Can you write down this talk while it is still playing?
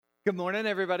Good morning,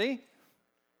 everybody.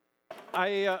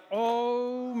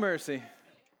 Oh, mercy.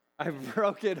 I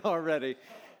broke it already.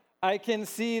 I can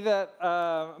see that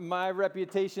my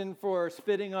reputation for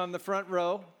spitting on the front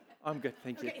row, I'm good,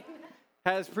 thank you,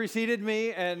 has preceded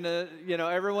me. And,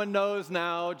 everyone knows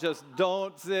now, just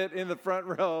don't sit in the front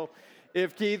row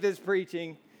if Keith is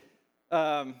preaching.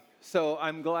 So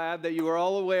I'm glad that you are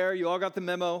all aware. You all got the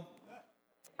memo.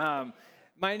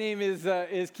 My name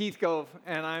is Keith Gove,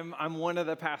 and I'm one of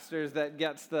the pastors that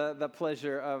gets the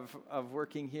pleasure of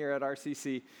working here at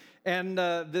RCC. And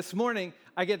this morning,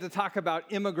 I get to talk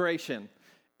about immigration.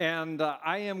 And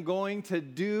I am going to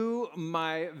do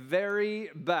my very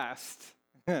best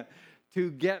to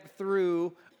get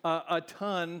through a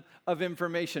ton of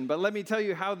information. But let me tell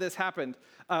you how this happened.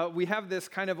 We have this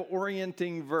kind of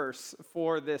orienting verse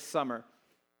for this summer.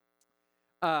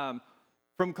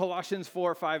 From Colossians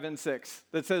 4, 5, and 6,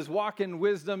 that says, "Walk in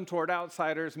wisdom toward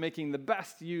outsiders, making the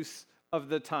best use of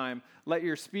the time. Let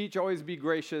your speech always be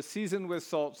gracious, seasoned with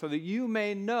salt, so that you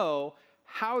may know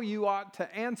how you ought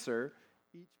to answer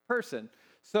each person."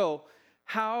 So,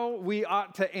 how we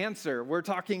ought to answer. We're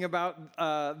talking about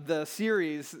the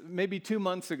series maybe 2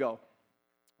 months ago,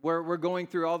 where we're going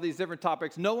through all these different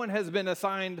topics. No one has been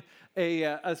assigned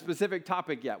a specific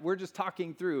topic yet. We're just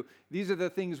talking through. These are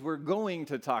the things we're going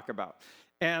to talk about.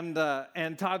 And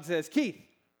Todd says, "Keith,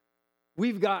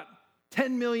 we've got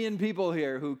 10 million people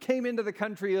here who came into the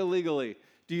country illegally.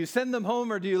 Do you send them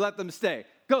home or do you let them stay?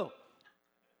 Go."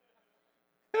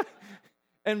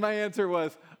 And my answer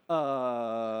was,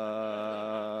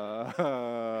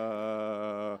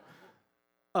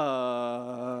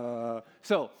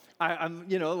 So I'm,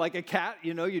 like a cat,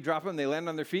 you drop them, they land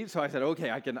on their feet. So I said,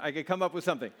 okay, I can come up with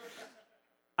something.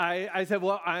 I said,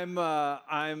 well, I'm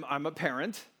a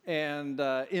parent, and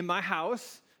in my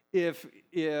house, if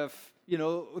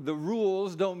the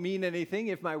rules don't mean anything,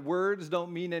 if my words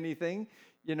don't mean anything,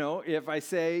 if I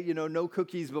say, no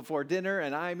cookies before dinner,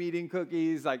 and I'm eating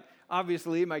cookies, like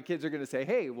obviously my kids are going to say,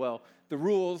 hey, well, the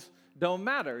rules don't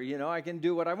matter. I can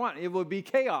do what I want. It would be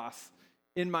chaos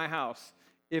in my house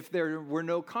if there were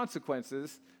no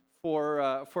consequences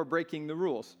for breaking the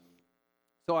rules.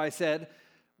 So I said,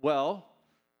 well,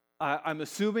 I'm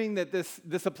assuming that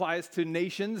this applies to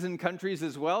nations and countries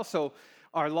as well. So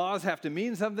our laws have to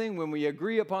mean something. When we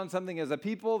agree upon something as a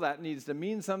people, that needs to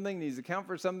mean something, needs to count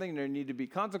for something. There need to be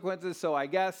consequences. So I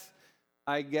guess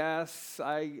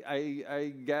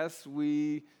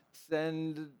we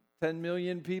send 10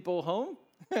 million people home.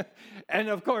 And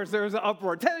of course, there was an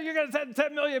uproar. You're going to send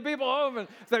 10 million people home and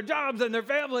their jobs and their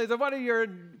families, and what are you, a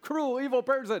cruel, evil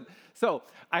person? So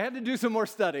I had to do some more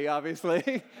study,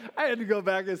 obviously. I had to go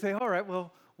back and say, all right,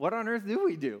 well, what on earth do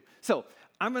we do? So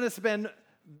I'm going to spend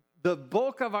the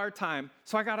bulk of our time.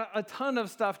 So I got a ton of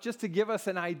stuff just to give us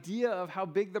an idea of how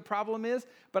big the problem is,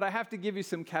 but I have to give you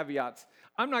some caveats.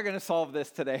 I'm not going to solve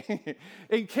this today.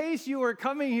 In case you were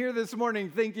coming here this morning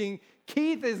thinking,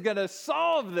 Keith is going to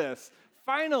solve this,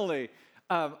 finally,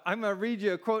 I'm going to read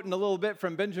you a quote in a little bit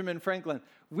from Benjamin Franklin.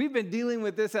 We've been dealing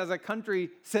with this as a country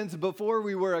since before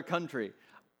we were a country.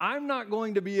 I'm not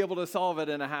going to be able to solve it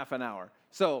in a half an hour.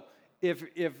 So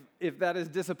if that is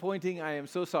disappointing, I am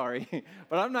so sorry.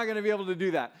 But I'm not going to be able to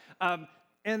do that.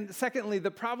 And secondly, the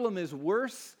problem is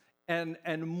worse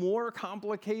and more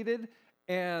complicated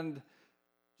and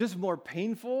just more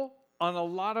painful on a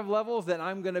lot of levels than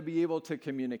I'm going to be able to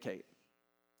communicate.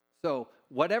 So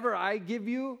whatever I give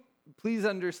you, please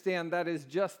understand that is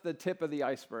just the tip of the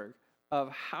iceberg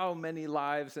of how many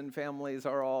lives and families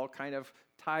are all kind of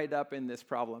tied up in this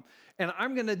problem. And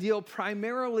I'm going to deal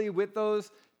primarily with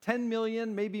those 10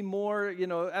 million, maybe more,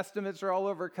 estimates are all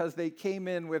over because they came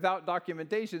in without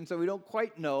documentation, so we don't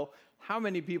quite know how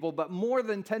many people, but more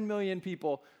than 10 million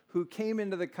people who came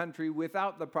into the country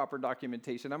without the proper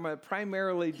documentation. I'm going to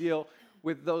primarily deal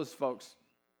with those folks.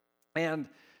 And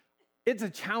it's a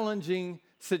challenging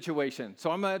situation.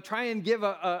 So I'm going to try and give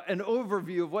an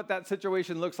overview of what that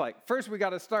situation looks like. First, we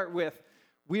got to start with,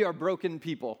 we are broken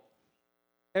people.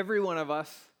 Every one of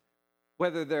us,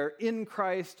 whether they're in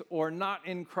Christ or not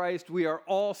in Christ, we are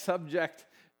all subject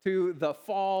to the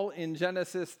fall in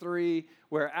Genesis 3,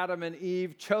 where Adam and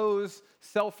Eve chose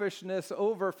selfishness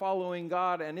over following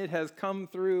God, and it has come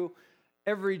through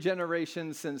every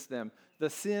generation since then.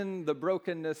 The sin, the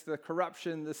brokenness, the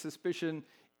corruption, the suspicion,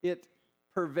 it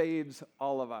pervades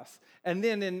all of us. And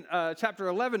then in chapter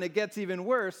 11, it gets even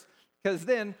worse, because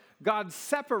then God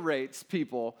separates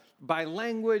people by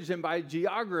language and by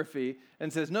geography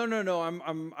and says, no,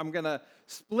 I'm going to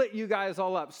split you guys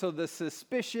all up. So the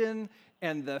suspicion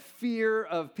and the fear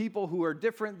of people who are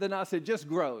different than us, it just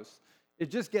grows. It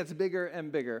just gets bigger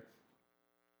and bigger.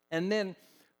 And then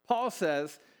Paul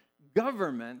says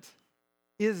government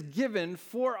is given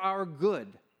for our good,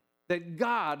 that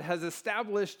God has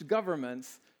established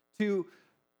governments to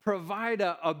provide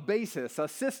a basis, a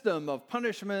system of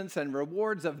punishments and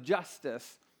rewards of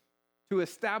justice to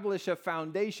establish a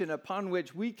foundation upon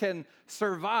which we can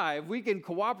survive, we can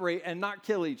cooperate and not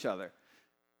kill each other.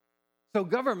 So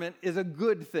government is a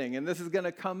good thing, and this is going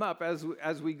to come up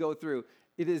as we go through.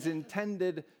 It is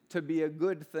intended to be a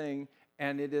good thing,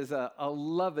 and it is a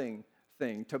loving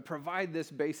thing to provide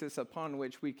this basis upon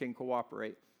which we can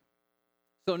cooperate.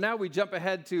 So now we jump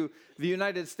ahead to the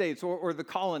United States or the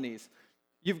colonies.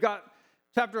 You've got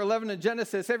chapter 11 of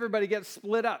Genesis, everybody gets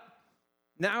split up.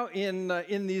 Now in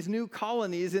these new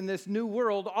colonies, in this new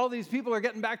world, all these people are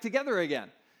getting back together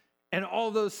again. And all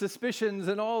those suspicions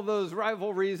and all those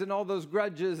rivalries and all those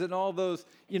grudges and all those,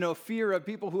 fear of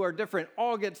people who are different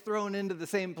all gets thrown into the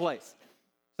same place.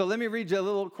 So let me read you a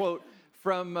little quote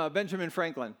from Benjamin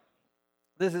Franklin.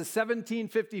 This is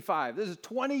 1755. This is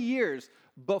 20 years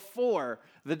before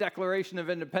the Declaration of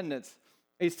Independence.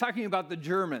 He's talking about the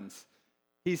Germans.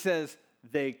 He says,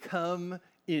 they come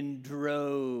in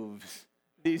droves.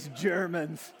 These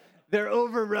Germans, they're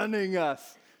overrunning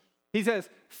us. He says,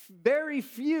 very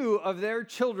few of their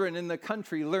children in the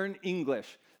country learn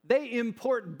English. They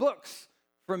import books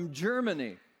from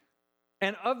Germany.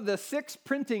 And of the 6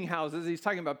 printing houses, he's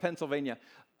talking about Pennsylvania,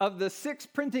 of the 6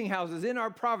 printing houses in our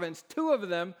province, 2 of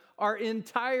them are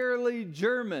entirely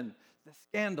German. The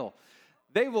scandal.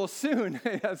 They will soon,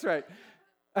 that's right,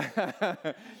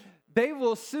 they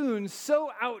will soon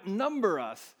so outnumber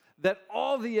us that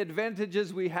all the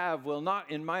advantages we have will not,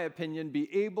 in my opinion,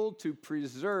 be able to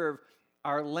preserve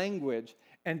our language,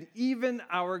 and even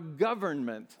our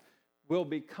government will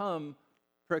become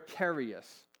precarious.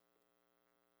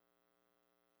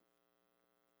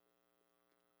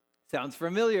 Sounds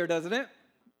familiar, doesn't it?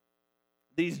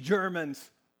 These Germans.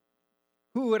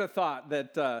 Who would have thought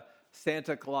that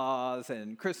Santa Claus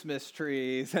and Christmas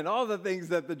trees and all the things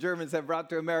that the Germans have brought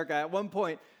to America, at one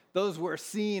point, those were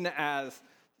seen as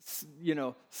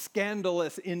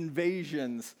scandalous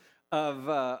invasions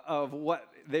of what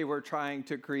they were trying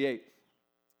to create.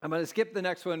 I'm going to skip the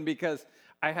next one because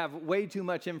I have way too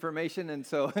much information, and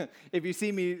so if you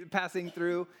see me passing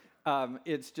through,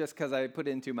 it's just because I put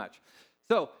in too much.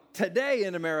 So today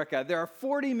in America, there are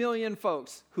 40 million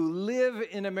folks who live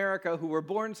in America who were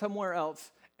born somewhere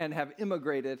else and have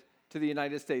immigrated to the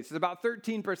United States. It's about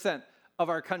 13% of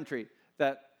our country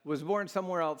that was born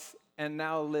somewhere else and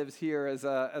now lives here as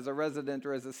a resident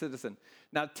or as a citizen.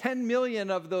 Now, 10 million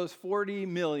of those 40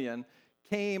 million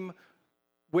came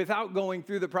without going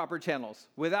through the proper channels,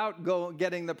 without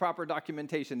getting the proper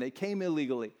documentation. They came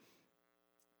illegally.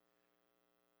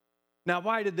 Now,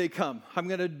 why did they come? I'm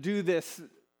going to do this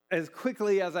as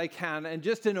quickly as I can and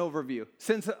just an overview.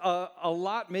 Since a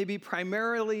lot, maybe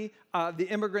primarily the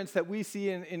immigrants that we see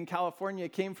in California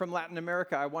came from Latin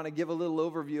America, I want to give a little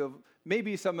overview of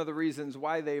maybe some of the reasons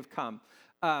why they've come.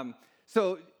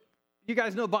 So you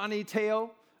guys know Bonnie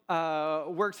Teo,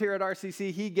 works here at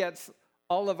RCC. He gets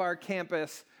all of our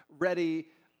campus ready,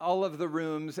 all of the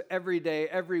rooms every day,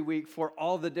 every week for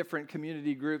all the different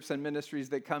community groups and ministries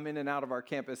that come in and out of our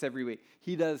campus every week.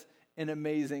 He does an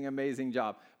amazing, amazing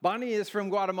job. Bonnie is from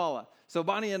Guatemala. So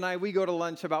Bonnie and I, we go to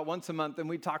lunch about once a month and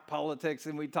we talk politics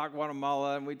and we talk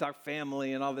Guatemala and we talk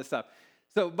family and all this stuff.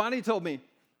 So Bonnie told me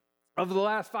of the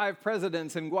last 5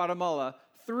 presidents in Guatemala,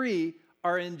 3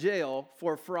 are in jail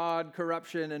for fraud,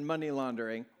 corruption, and money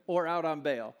laundering or out on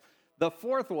bail. The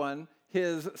 4th one,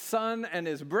 his son and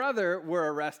his brother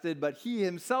were arrested, but he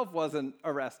himself wasn't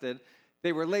arrested.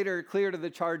 They were later cleared of the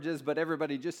charges, but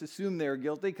everybody just assumed they were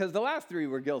guilty because the last 3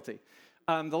 were guilty.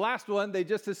 The last one, they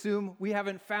just assume we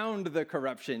haven't found the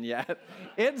corruption yet.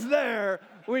 It's there.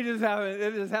 It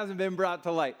just hasn't been brought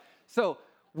to light. So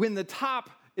when the top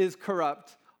is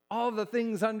corrupt, all the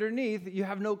things underneath, you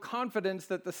have no confidence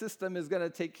that the system is going to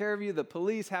take care of you. The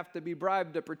police have to be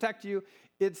bribed to protect you.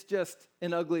 It's just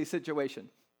an ugly situation.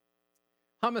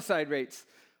 Homicide rates.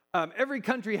 Every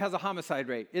country has a homicide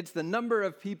rate. It's the number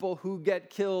of people who get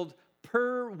killed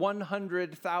per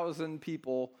 100,000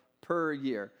 people per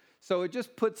year. So it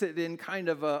just puts it in kind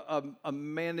of a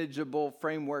manageable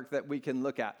framework that we can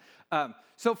look at.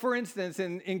 So for instance,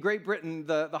 in Great Britain,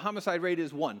 the homicide rate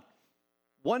is 1.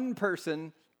 1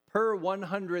 person per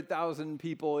 100,000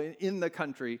 people in the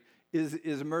country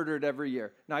is murdered every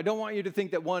year. Now, I don't want you to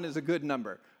think that 1 is a good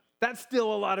number. That's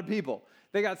still a lot of people.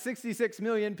 They got 66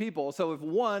 million people, so if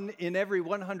 1 in every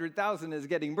 100,000 is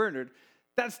getting murdered,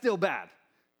 that's still bad.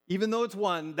 Even though it's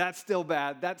 1, that's still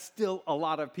bad. That's still a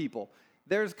lot of people.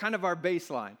 There's kind of our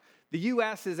baseline. The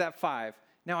U.S. is at 5.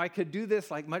 Now, I could do this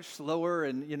like much slower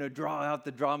and, draw out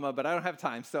the drama, but I don't have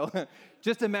time. So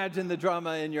just imagine the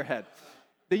drama in your head.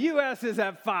 The U.S. is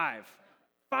at 5.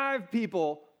 5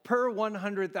 people per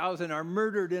 100,000 are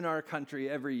murdered in our country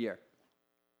every year.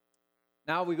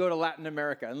 Now we go to Latin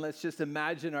America, and let's just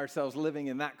imagine ourselves living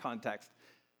in that context.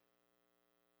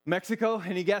 Mexico,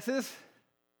 any guesses?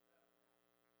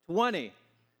 20.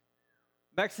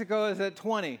 Mexico is at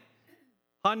 20.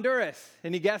 Honduras,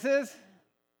 any guesses?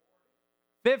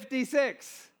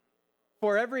 56.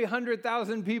 For every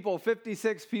 100,000 people,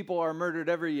 56 people are murdered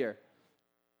every year.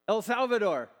 El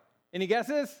Salvador, any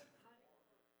guesses?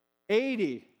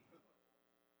 80.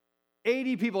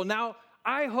 80 people. Now,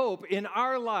 I hope in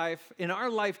our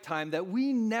lifetime, that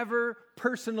we never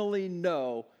personally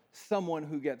know someone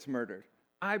who gets murdered.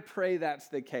 I pray that's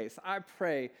the case. I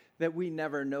pray that we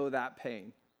never know that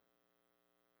pain.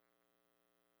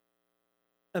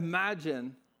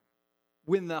 Imagine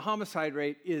when the homicide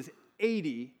rate is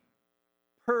 80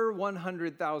 per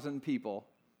 100,000 people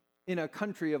in a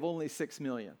country of only 6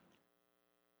 million.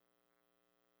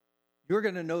 You're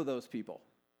going to know those people.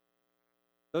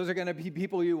 Those are going to be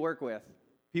people you work with,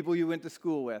 people you went to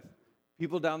school with,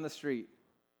 people down the street,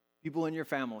 people in your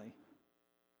family.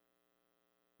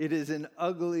 It is an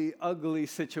ugly, ugly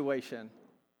situation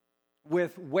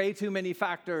with way too many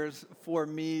factors for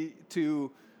me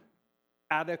to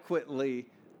adequately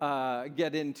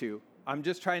get into. I'm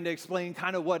just trying to explain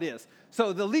kind of what is.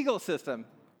 So the legal system,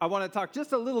 I want to talk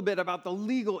just a little bit about the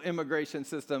legal immigration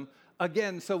system,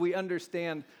 again, so we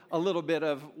understand a little bit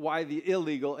of why the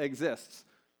illegal exists.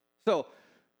 So,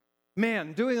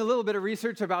 doing a little bit of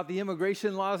research about the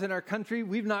immigration laws in our country,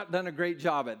 we've not done a great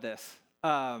job at this.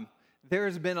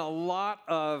 There's been a lot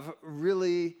of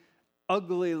really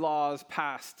ugly laws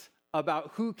passed about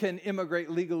who can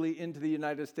immigrate legally into the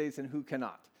United States and who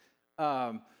cannot.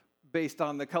 Based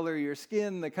on the color of your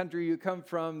skin, the country you come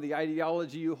from, the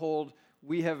ideology you hold,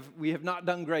 we have not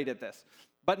done great at this.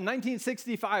 But in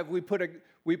 1965, we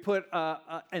put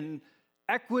an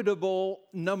equitable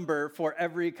number for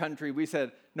every country. We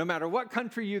said, no matter what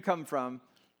country you come from,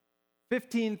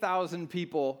 15,000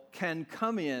 people can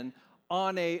come in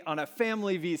on a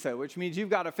family visa, which means you've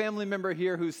got a family member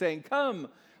here who's saying, come,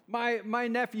 my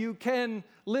nephew Ken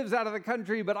lives out of the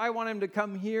country, but I want him to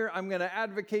come here. I'm going to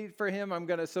advocate for him. I'm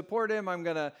going to support him. I'm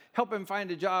going to help him find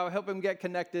a job, help him get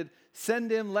connected, send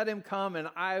him, let him come, and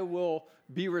I will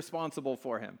be responsible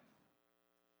for him.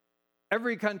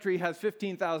 Every country has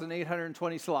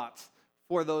 15,820 slots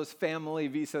for those family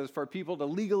visas for people to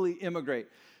legally immigrate.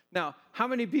 Now, how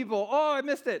many people, I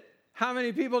missed it. How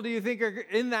many people do you think are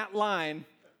in that line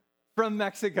from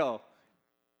Mexico?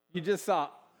 You just saw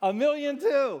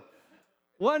 1,000,002.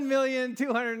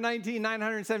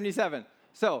 1,219,977.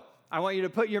 So I want you to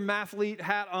put your mathlete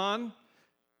hat on.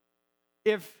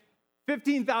 If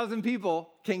 15,000 people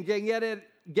can get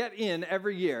in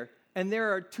every year, and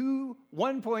there are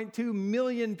 1.2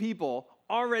 million people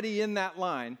already in that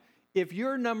line, if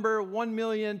you're number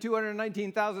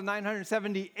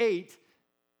 1,219,978,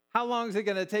 how long is it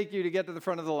going to take you to get to the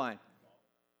front of the line?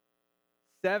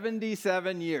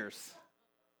 77 years.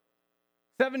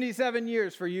 77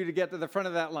 years for you to get to the front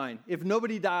of that line. If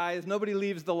nobody dies, nobody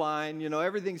leaves the line,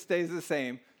 everything stays the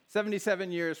same.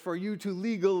 77 years for you to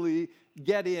legally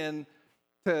get in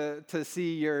to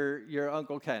see your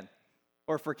Uncle Ken,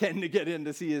 or for Ken to get in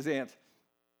to see his aunt.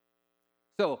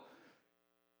 So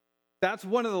that's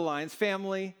one of the lines,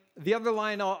 family. The other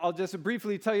line I'll just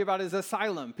briefly tell you about is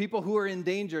asylum. People who are in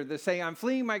danger. They're saying, I'm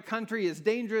fleeing my country. It's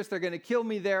dangerous. They're going to kill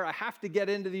me there. I have to get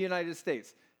into the United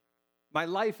States. My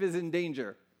life is in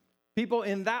danger. People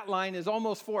in that line is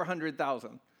almost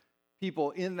 400,000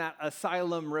 people in that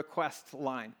asylum request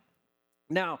line.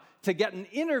 Now, to get an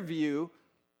interview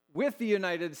with the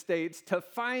United States to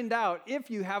find out if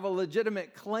you have a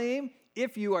legitimate claim,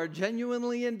 if you are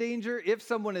genuinely in danger, if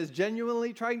someone is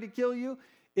genuinely trying to kill you,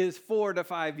 is 4 to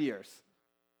 5 years.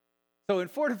 So in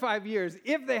 4 to 5 years,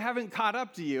 if they haven't caught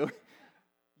up to you,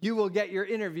 you will get your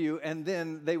interview, and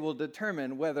then they will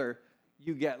determine whether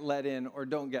you get let in or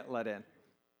don't get let in.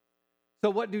 So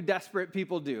what do desperate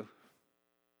people do?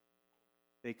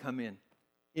 They come in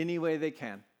any way they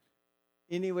can.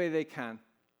 Any way they can.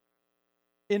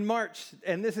 In March,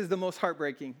 and this is the most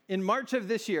heartbreaking, in March of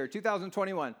this year,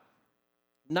 2021,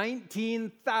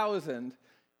 19,000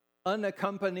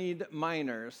 unaccompanied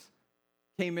minors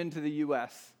came into the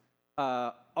U.S.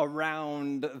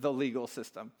 Around the legal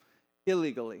system,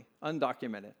 illegally,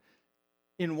 undocumented.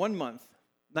 In 1 month,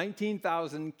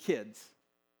 19,000 kids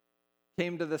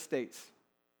came to the States.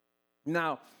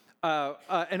 Now,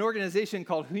 an organization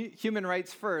called Human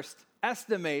Rights First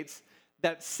estimates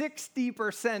that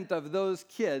 60% of those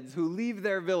kids who leave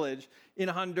their village in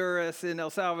Honduras, in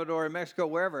El Salvador, in Mexico,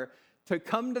 wherever, to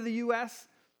come to the U.S.,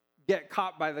 get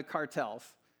caught by the cartels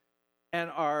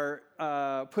and are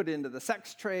put into the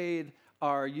sex trade,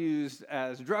 are used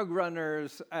as drug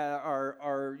runners,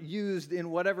 are used in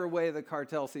whatever way the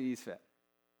cartel sees fit.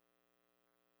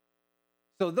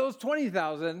 So those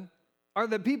 20,000 are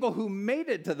the people who made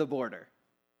it to the border,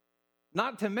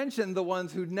 not to mention the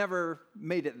ones who never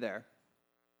made it there.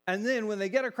 And then when they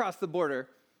get across the border,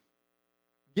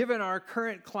 given our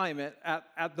current climate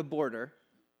at the border,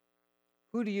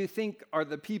 who do you think are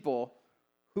the people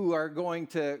who are going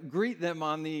to greet them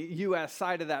on the U.S.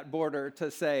 side of that border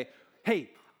to say, hey,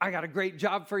 I got a great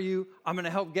job for you. I'm going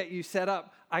to help get you set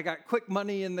up. I got quick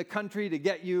money in the country to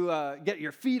get you get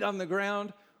your feet on the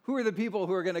ground. Who are the people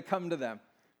who are going to come to them?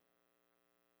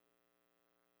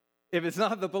 If it's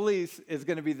not the police, it's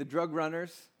going to be the drug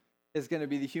runners. It's going to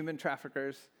be the human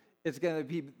traffickers. It's going to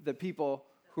be the people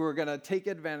who are going to take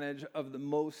advantage of the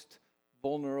most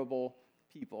vulnerable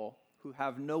people who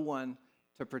have no one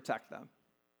to protect them.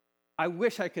 I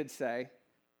wish I could say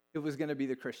it was going to be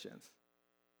the Christians.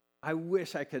 I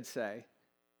wish I could say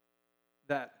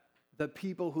that the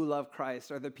people who love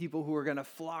Christ are the people who are going to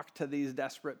flock to these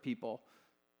desperate people.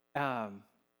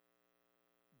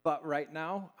 But right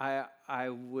now, I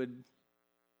would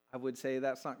say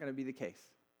that's not going to be the case.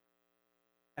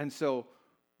 And so,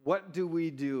 what do we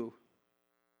do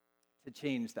to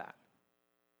change that?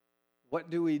 What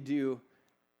do we do?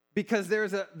 Because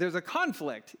there's a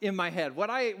conflict in my head. What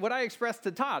I expressed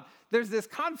to Todd, there's this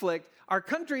conflict. Our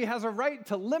country has a right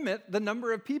to limit the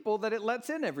number of people that it lets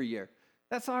in every year.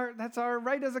 That's our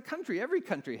right as a country. Every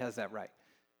country has that right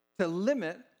to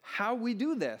limit how we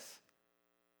do this.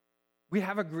 We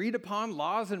have agreed upon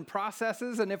laws and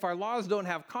processes, and if our laws don't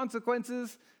have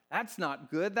consequences, that's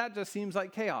not good. That just seems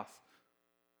like chaos.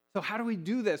 So how do we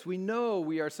do this? We know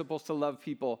we are supposed to love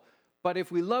people, but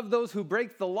if we love those who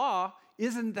break the law,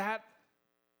 isn't that,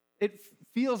 it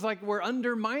feels like we're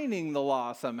undermining the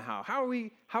law somehow. How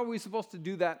are we supposed to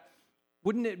do that?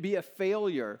 Wouldn't it be a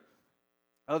failure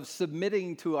of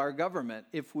submitting to our government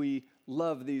if we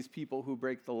love these people who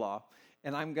break the law?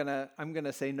 And I'm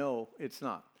gonna say no, it's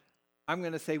not. I'm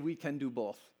going to say we can do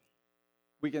both.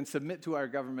 We can submit to our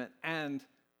government and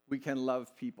we can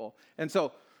love people. And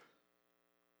so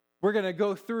we're going to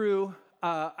go through,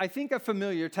 I think, a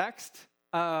familiar text,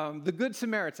 the Good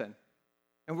Samaritan.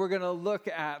 And we're going to look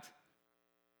at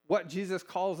what Jesus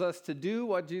calls us to do,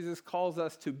 what Jesus calls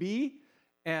us to be,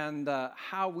 and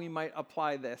how we might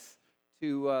apply this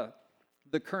to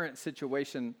the current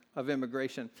situation of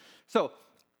immigration. So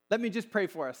let me just pray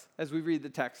for us as we read the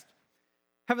text.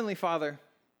 Heavenly Father,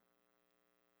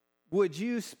 would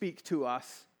you speak to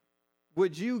us?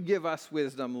 Would you give us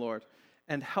wisdom, Lord,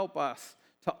 and help us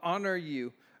to honor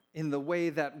you in the way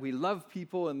that we love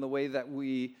people, in the way that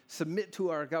we submit to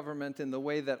our government, in the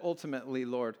way that ultimately,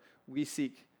 Lord, we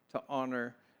seek to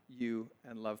honor you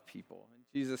and love people.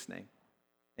 In Jesus' name,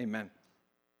 amen.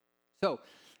 So,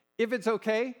 if it's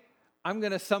okay, I'm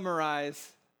going to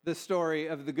summarize the story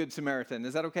of the Good Samaritan.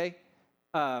 Is that okay?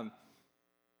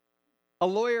 A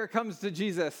lawyer comes to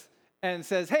Jesus and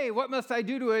says, hey, what must I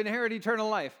do to inherit eternal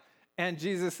life? And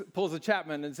Jesus pulls a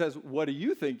Chapman and says, what do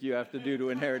you think you have to do to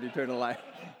inherit eternal life?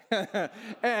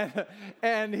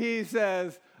 and he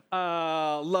says,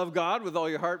 love God with all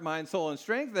your heart, mind, soul, and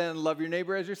strength, and love your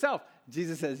neighbor as yourself.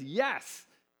 Jesus says, yes,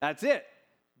 that's it.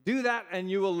 Do that and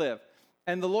you will live.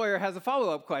 And the lawyer has a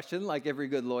follow-up question, like every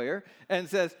good lawyer, and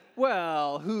says,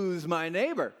 well, who's my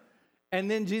neighbor? And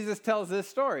then Jesus tells this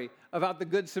story about the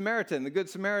Good Samaritan. The Good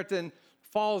Samaritan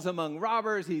falls among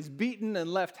robbers. He's beaten and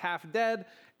left half dead.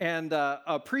 And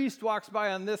a priest walks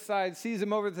by on this side, sees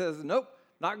him over, and says, nope,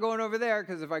 not going over there,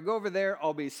 because if I go over there,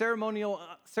 I'll be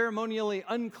ceremonially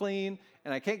unclean,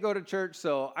 and I can't go to church,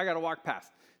 so I got to walk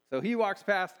past. So he walks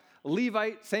past. A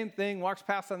Levite, same thing, walks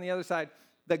past on the other side.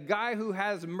 The guy who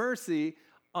has mercy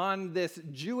on this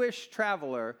Jewish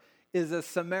traveler is a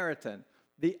Samaritan.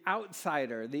 The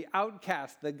outsider, the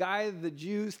outcast, the guy the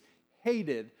Jews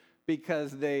hated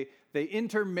because they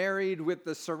intermarried with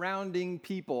the surrounding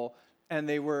people and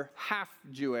they were half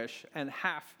Jewish and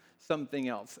half something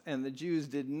else. And the Jews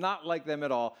did not like them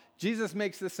at all. Jesus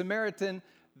makes the Samaritan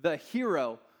the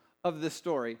hero of the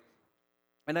story.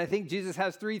 And I think Jesus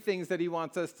has three things that he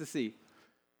wants us to see.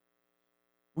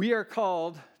 We are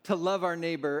called to love our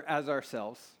neighbor as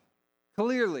ourselves.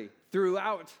 Clearly,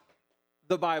 throughout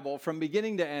the Bible, from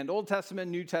beginning to end, Old Testament,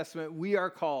 New Testament, we are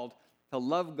called to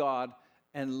love God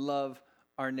and love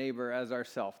our neighbor as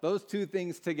ourselves. Those two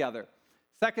things together.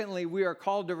 Secondly, we are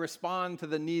called to respond to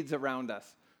the needs around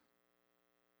us.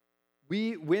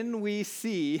 When we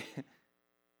see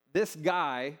this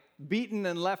guy beaten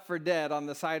and left for dead on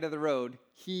the side of the road,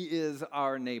 he is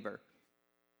our neighbor.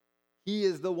 He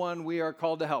is the one we are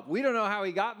called to help. We don't know how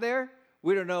he got there.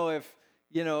 We don't know if,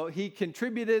 he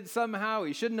contributed somehow.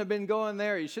 He shouldn't have been going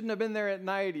there. He shouldn't have been there at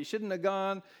night. He shouldn't have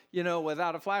gone,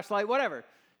 without a flashlight, whatever.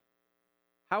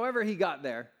 However he got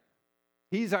there,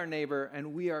 he's our neighbor,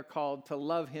 and we are called to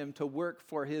love him, to work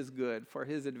for his good, for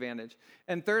his advantage.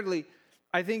 And thirdly,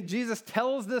 I think Jesus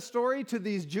tells this story to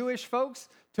these Jewish folks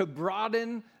to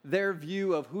broaden their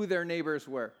view of who their neighbors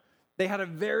were. They had a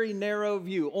very narrow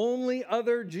view. Only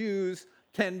other Jews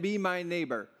can be my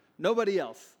neighbor. Nobody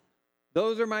else.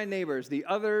 Those are my neighbors, the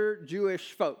other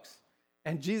Jewish folks.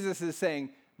 And Jesus is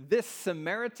saying, this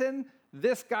Samaritan,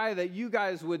 this guy that you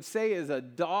guys would say is a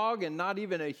dog and not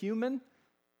even a human,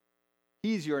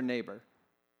 he's your neighbor,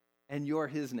 and you're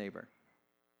his neighbor.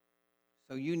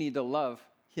 So you need to love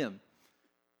him.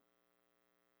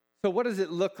 So what does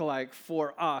it look like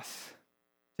for us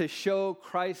to show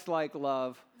Christ-like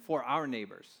love for our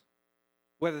neighbors?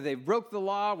 Whether they broke the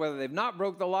law, whether they've not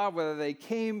broke the law, whether they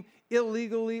came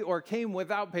illegally or came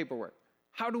without paperwork.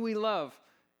 How do we love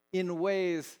in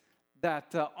ways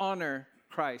that honor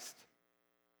Christ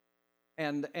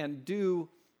and do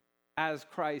as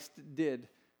Christ did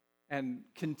and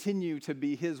continue to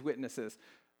be his witnesses?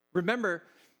 Remember,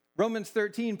 Romans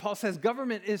 13, Paul says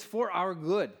government is for our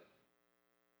good.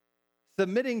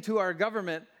 Submitting to our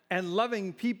government and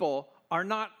loving people are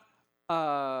not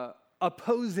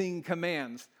opposing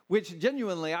commands, which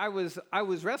genuinely I was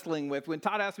wrestling with when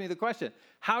Todd asked me the question: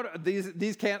 how do,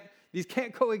 these can't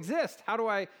coexist? How do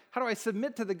I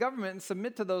submit to the government and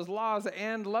submit to those laws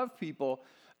and love people?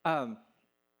 The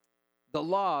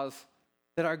laws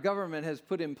that our government has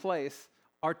put in place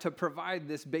are to provide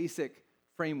this basic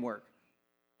framework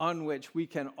on which we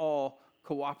can all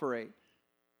cooperate.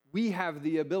 We have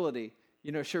the ability.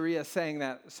 Sharia sang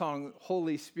that song,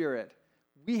 Holy Spirit.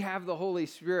 We have the Holy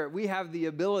Spirit. We have the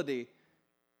ability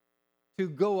to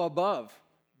go above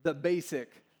the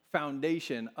basic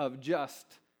foundation of justice.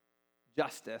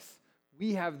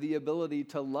 We have the ability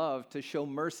to love, to show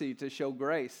mercy, to show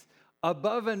grace,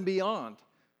 above and beyond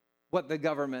what the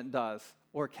government does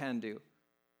or can do.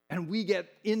 And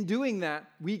in doing that,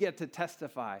 we get to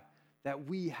testify that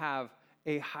we have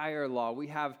a higher law. We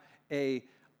have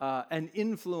an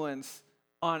influence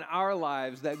on our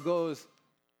lives that goes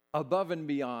above and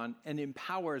beyond and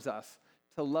empowers us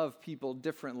to love people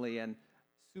differently and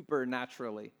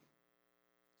supernaturally.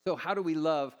 So how do we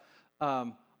love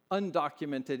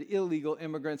undocumented, illegal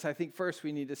immigrants? I think first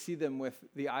we need to see them with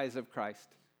the eyes of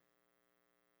Christ.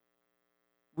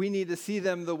 We need to see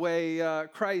them the way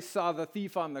Christ saw the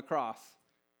thief on the cross.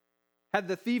 Had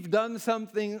the thief done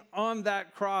something on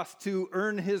that cross to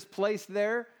earn his place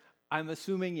there? I'm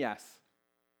assuming yes.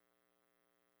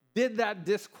 Did that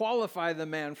disqualify the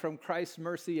man from Christ's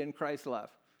mercy and Christ's love?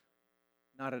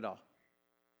 Not at all.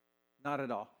 Not at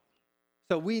all.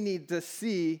 So we need to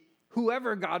see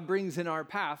whoever God brings in our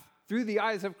path through the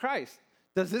eyes of Christ.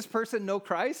 Does this person know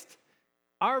Christ?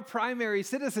 Our primary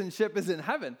citizenship is in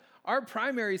heaven. Our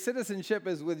primary citizenship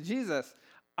is with Jesus.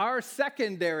 Our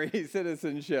secondary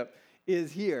citizenship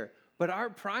is here. But our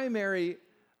primary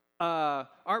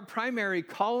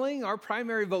calling, our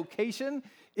primary vocation,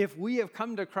 if we have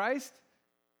come to Christ,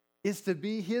 is to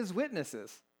be his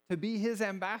witnesses, to be his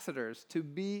ambassadors, to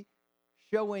be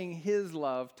showing his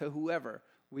love to whoever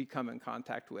we come in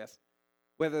contact with,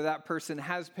 whether that person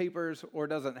has papers or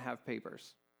doesn't have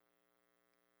papers.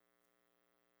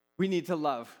 We need to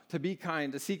love, to be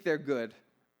kind, to seek their good.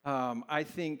 I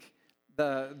think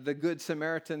the Good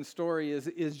Samaritan story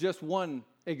is just one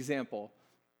example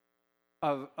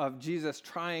of Jesus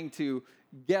trying to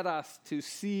get us to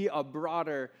see a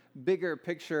broader, bigger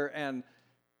picture and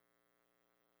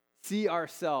see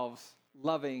ourselves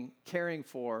loving, caring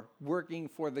for, working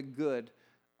for the good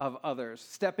of others,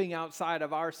 stepping outside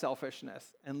of our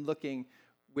selfishness and looking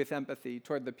with empathy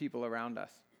toward the people around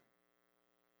us.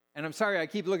 And I'm sorry, I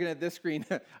keep looking at this screen.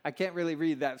 I can't really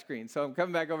read that screen, so I'm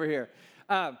coming back over here.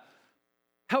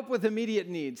 Help with immediate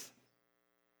needs.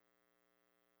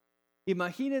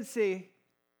 Imagínense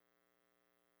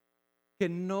que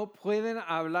no pueden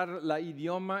hablar el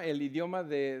idioma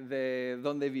de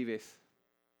donde vives.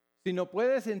 Si no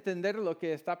puedes entender lo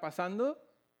que está pasando,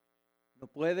 no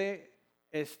puede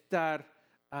estar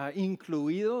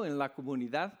incluido en la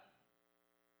comunidad,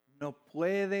 no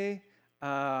puede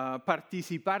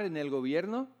participar en el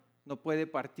gobierno, no puede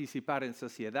participar en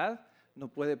sociedad, no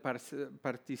puede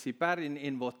participar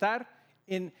en votar,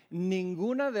 en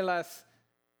ninguna de las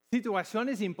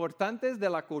situaciones importantes de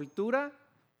la cultura.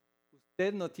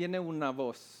 Usted no tiene una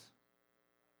voz,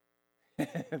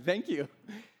 Thank you.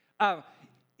 Um,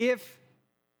 if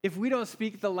we don't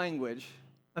speak the language,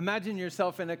 imagine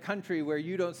yourself in a country where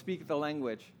you don't speak the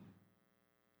language.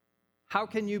 How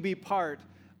can you be part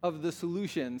of the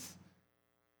solutions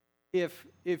if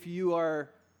you are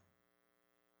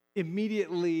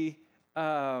immediately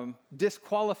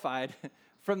disqualified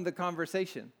from the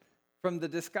conversation, from the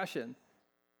discussion,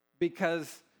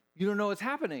 because you don't know what's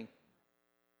happening?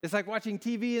 It's like watching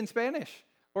TV in Spanish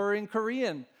or in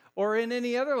Korean or in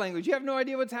any other language. You have no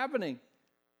idea what's happening.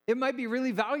 It might be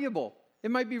really valuable. It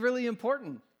might be really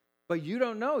important, but you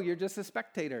don't know. You're just a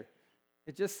spectator.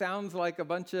 It just sounds like a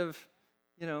bunch of,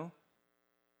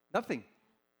 nothing.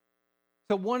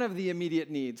 So one of the immediate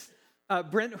needs,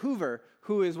 Brent Hoover,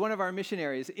 who is one of our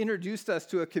missionaries, introduced us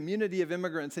to a community of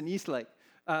immigrants in Eastlake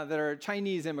that are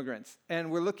Chinese immigrants, and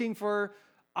we're looking for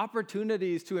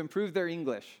opportunities to improve their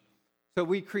English. So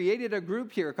we created a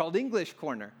group here called English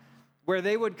Corner, where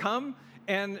they would come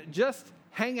and just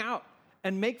hang out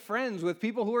and make friends with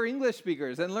people who are English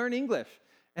speakers and learn English.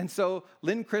 And so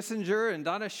Lynn Christinger and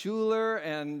Donna Schuler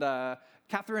and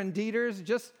Catherine Dieters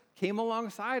just came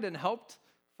alongside and helped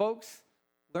folks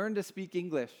learn to speak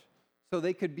English so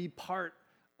they could be part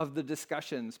of the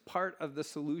discussions, part of the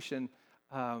solution,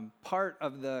 part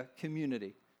of the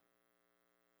community.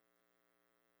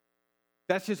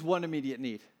 That's just one immediate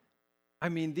need. I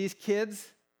mean, these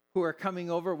kids who are coming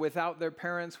over without their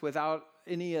parents, without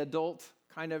any adult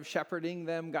kind of shepherding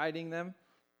them, guiding them,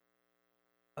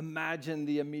 imagine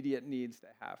the immediate needs they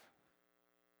have.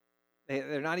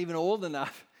 They're not even old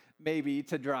enough, maybe,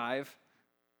 to drive,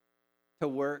 to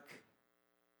work,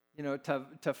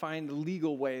 to find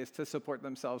legal ways to support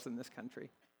themselves in this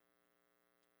country.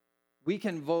 We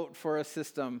can vote for a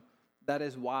system that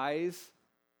is wise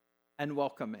and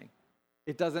welcoming.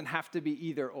 It doesn't have to be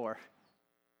either or.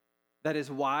 That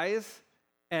is wise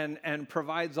and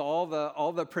provides all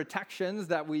the protections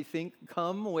that we think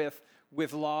come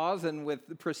with laws and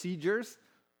with procedures,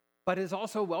 but is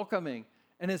also welcoming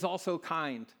and is also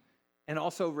kind and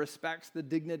also respects the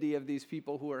dignity of these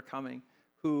people who are coming,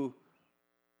 who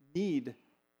need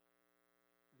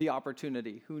the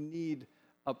opportunity, who need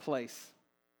a place.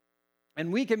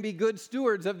 And we can be good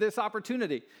stewards of this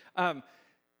opportunity.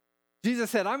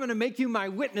 Jesus said, I'm going to make you my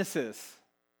witnesses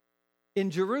in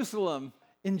Jerusalem,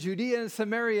 in Judea and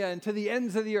Samaria, and to the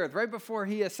ends of the earth. Right before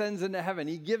he ascends into heaven,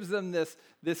 he gives them this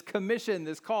commission,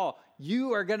 this call.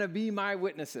 You are going to be my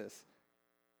witnesses.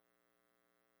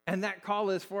 And that call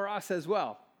is for us as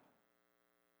well.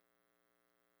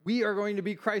 We are going to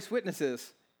be Christ's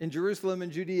witnesses in Jerusalem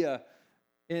and Judea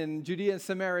and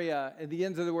Samaria, and the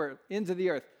ends of the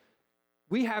earth.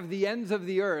 We have the ends of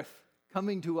the earth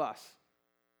coming to us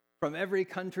from every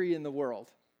country in the world.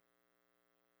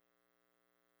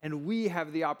 And we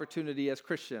have the opportunity as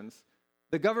Christians.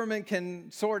 The government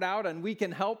can sort out and we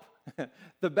can help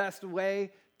the best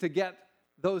way to get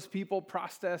those people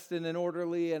processed in an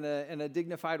orderly and a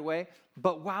dignified way.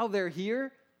 But while they're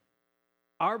here,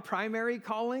 our primary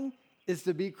calling is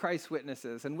to be Christ's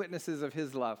witnesses and witnesses of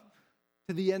his love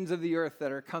to the ends of the earth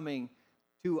that are coming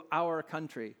to our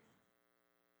country,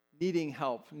 needing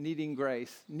help, needing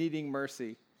grace, needing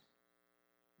mercy.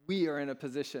 We are in a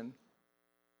position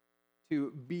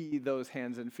to be those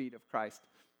hands and feet of Christ.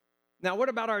 Now, what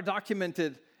about our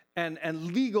documented and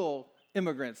legal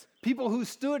immigrants? People who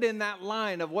stood in that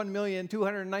line of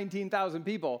 1,219,000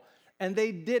 people, and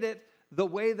they did it the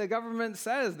way the government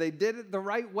says. They did it the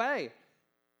right way.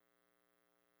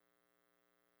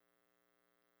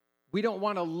 We don't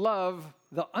want to love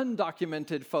the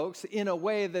undocumented folks in a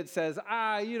way that says,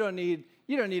 you don't need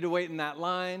to wait in that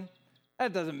line.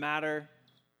 That doesn't matter.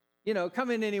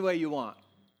 Come in any way you want.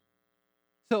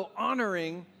 So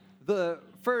honoring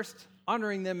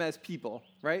them as people,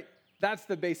 right? That's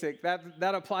the basic.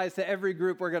 That applies to every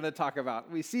group we're going to talk about.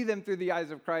 We see them through the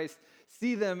eyes of Christ,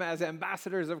 see them as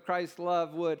ambassadors of Christ's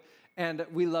love would, and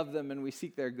we love them and we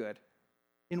seek their good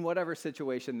in whatever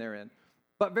situation they're in.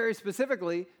 But very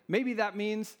specifically, maybe that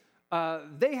means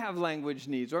they have language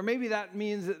needs, or maybe that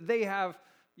means that they have,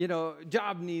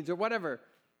 job needs or whatever.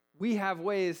 We have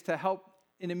ways to help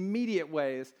in immediate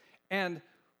ways, and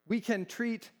we can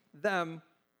treat them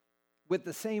with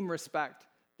the same respect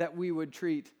that we would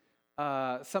treat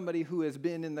somebody who has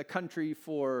been in the country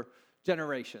for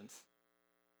generations.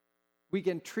 We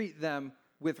can treat them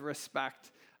with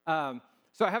respect. So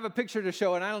I have a picture to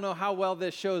show, and I don't know how well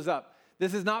this shows up.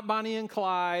 This is not Bonnie and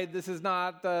Clyde. This is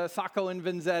not Sacco and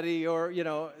Vanzetti or,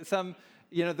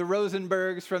 the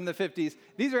Rosenbergs from the 50s.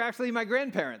 These are actually my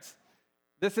grandparents.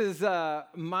 This is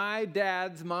my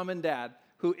dad's mom and dad,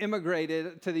 who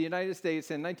immigrated to the United States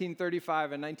in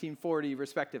 1935 and 1940,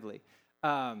 respectively.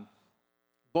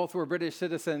 Both were British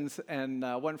citizens, and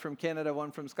one from Canada,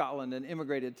 one from Scotland, and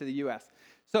immigrated to the U.S.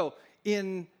 So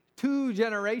in 2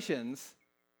 generations,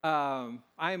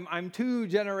 I'm 2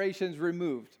 generations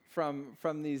removed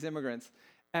from these immigrants,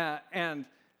 and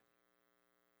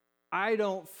I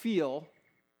don't feel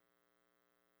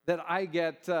that I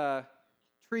get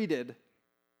treated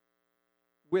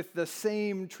with the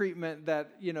same treatment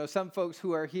that some folks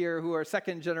who are here who are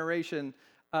second generation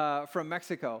from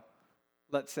Mexico,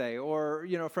 let's say, or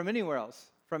from anywhere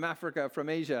else, from Africa, from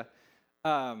Asia.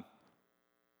 I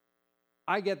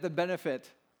get the benefit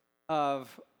of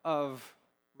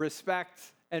respect,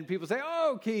 and people say,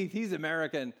 "Oh, Keith, he's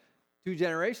American." 2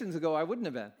 generations ago, I wouldn't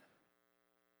have been.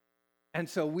 And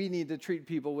so we need to treat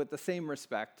people with the same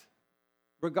respect,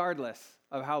 regardless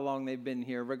of how long they've been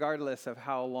here, regardless of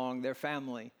how long their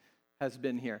family has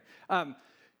been here. And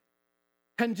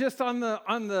just on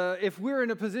the, if we're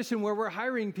in a position where we're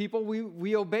hiring people,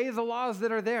 we obey the laws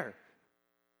that are there.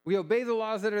 We obey the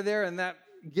laws that are there, and that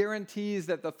guarantees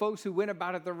that the folks who went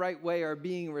about it the right way are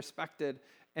being respected,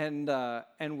 and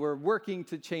we're working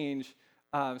to change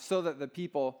so that the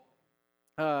people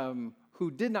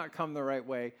who did not come the right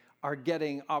way are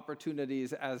getting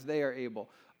opportunities as they are able.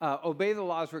 Obey the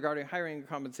laws regarding hiring and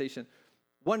compensation.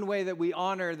 One way that we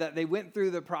honor that they went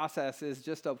through the process is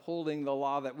just upholding the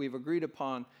law that we've agreed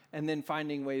upon, and then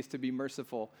finding ways to be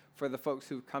merciful for the folks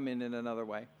who've come in another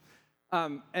way.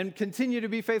 And continue to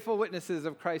be faithful witnesses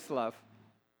of Christ's love.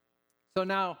 So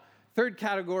now, third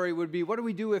category would be, what do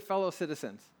we do with fellow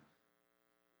citizens?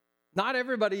 Not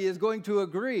everybody is going to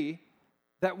agree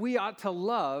that we ought to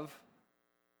love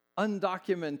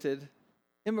undocumented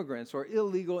immigrants or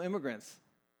illegal immigrants.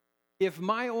 If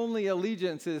my only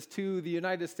allegiance is to the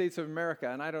United States of America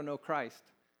and I don't know Christ,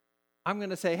 I'm going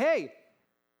to say, hey,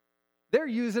 they're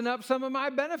using up some of my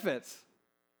benefits.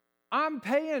 I'm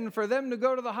paying for them to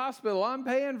go to the hospital. I'm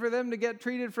paying for them to get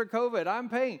treated for COVID. I'm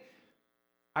paying.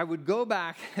 I would go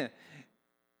back.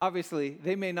 Obviously,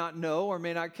 they may not know or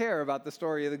may not care about the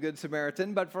story of the Good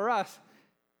Samaritan, but for us,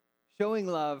 showing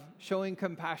love, showing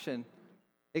compassion,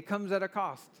 it comes at a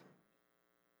cost.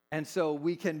 And so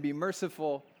we can be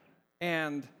merciful,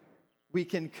 and we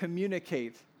can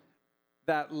communicate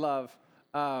that love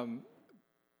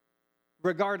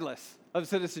regardless of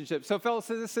citizenship. So fellow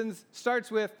citizens starts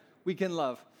with, we can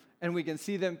love, and we can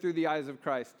see them through the eyes of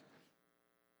Christ.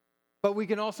 But we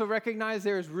can also recognize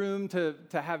there's room to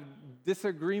have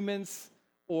disagreements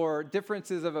or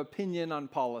differences of opinion on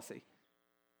policy.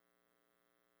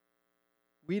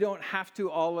 We don't have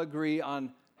to all agree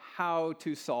on how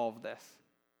to solve this.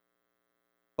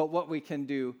 But what we can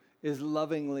do is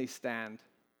lovingly stand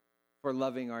for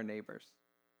loving our neighbors.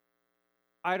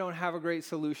 I don't have a great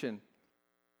solution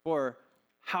for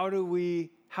how do we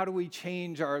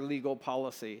change our legal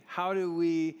policy? How do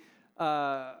we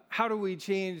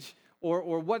change,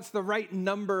 or what's the right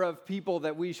number of people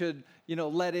that we should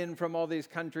let in from all these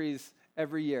countries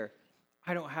every year?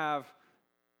 I don't have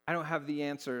the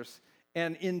answers.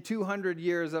 And in 200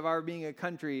 years of our being a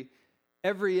country,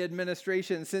 every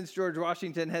administration since George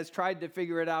Washington has tried to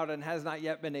figure it out and has not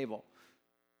yet been able.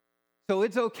 So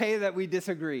it's okay that we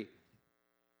disagree.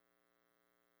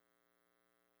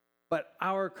 But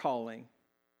our calling,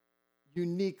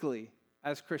 uniquely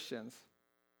as Christians,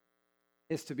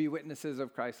 is to be witnesses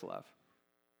of Christ's love,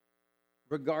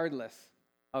 regardless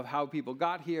of how people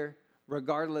got here,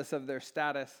 regardless of their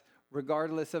status,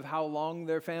 regardless of how long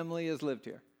their family has lived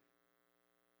here.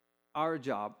 Our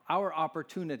job, our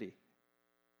opportunity,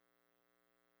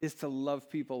 is to love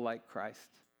people like Christ,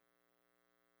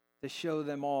 to show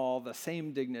them all the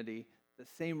same dignity, the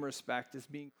same respect as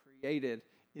being created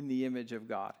in the image of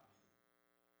God.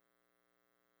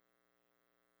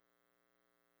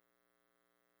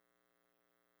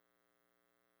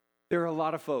 There are a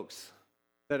lot of folks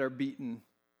that are beaten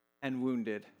and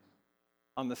wounded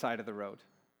on the side of the road.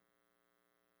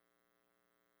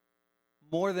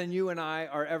 More than you and I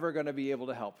are ever going to be able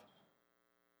to help.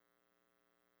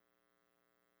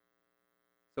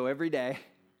 So every day,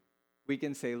 we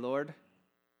can say, Lord,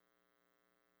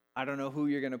 I don't know who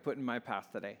you're going to put in my path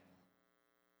today.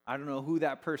 I don't know who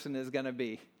that person is going to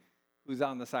be who's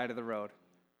on the side of the road.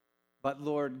 But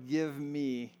Lord, give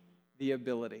me the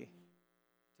ability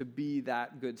to be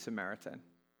that good Samaritan.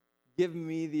 Give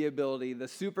me the ability, the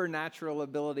supernatural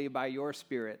ability by your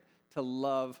Spirit to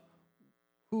love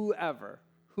whomever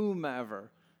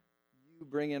you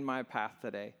bring in my path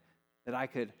today, that I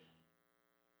could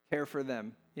care for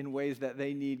them in ways that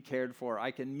they need cared for.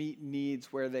 I can meet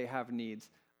needs where they have needs.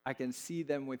 I can see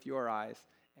them with your eyes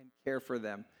and care for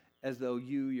them as though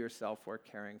you yourself were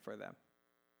caring for them.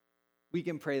 We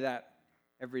can pray that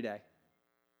every day.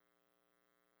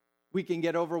 we can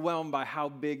get overwhelmed by how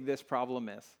big this problem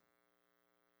is.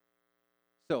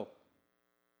 So,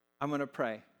 I'm going to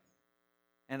pray.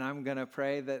 And I'm going to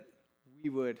pray that we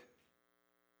would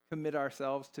commit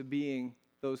ourselves to being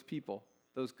those people,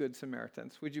 those good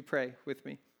Samaritans. Would you pray with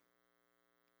me?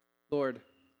 Lord,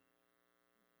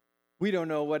 we don't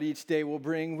know what each day will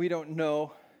bring. We don't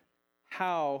know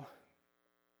how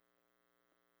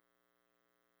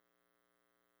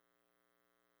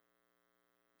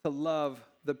to love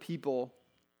the people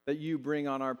that you bring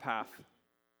on our path.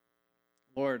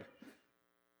 Lord,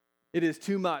 it is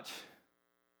too much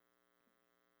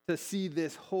to see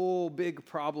this whole big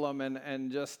problem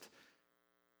and just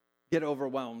get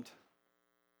overwhelmed.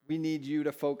 We need you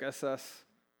to focus us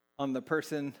on the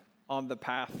person on the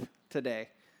path today.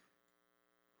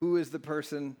 Who is the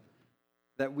person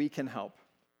that we can help?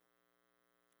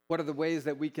 What are the ways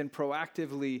that we can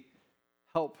proactively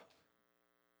help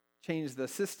change the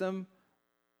system?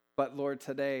 But Lord,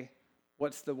 today,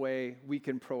 what's the way we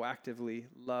can proactively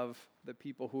love the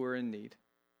people who are in need?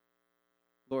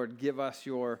 Lord, give us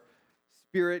your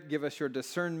spirit, give us your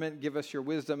discernment, give us your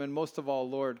wisdom, and most of all,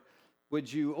 Lord,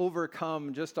 would you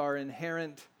overcome just our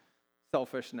inherent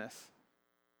selfishness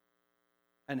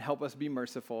and help us be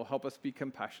merciful, help us be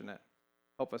compassionate,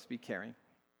 help us be caring.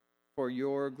 For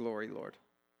your glory, Lord.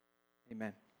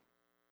 Amen.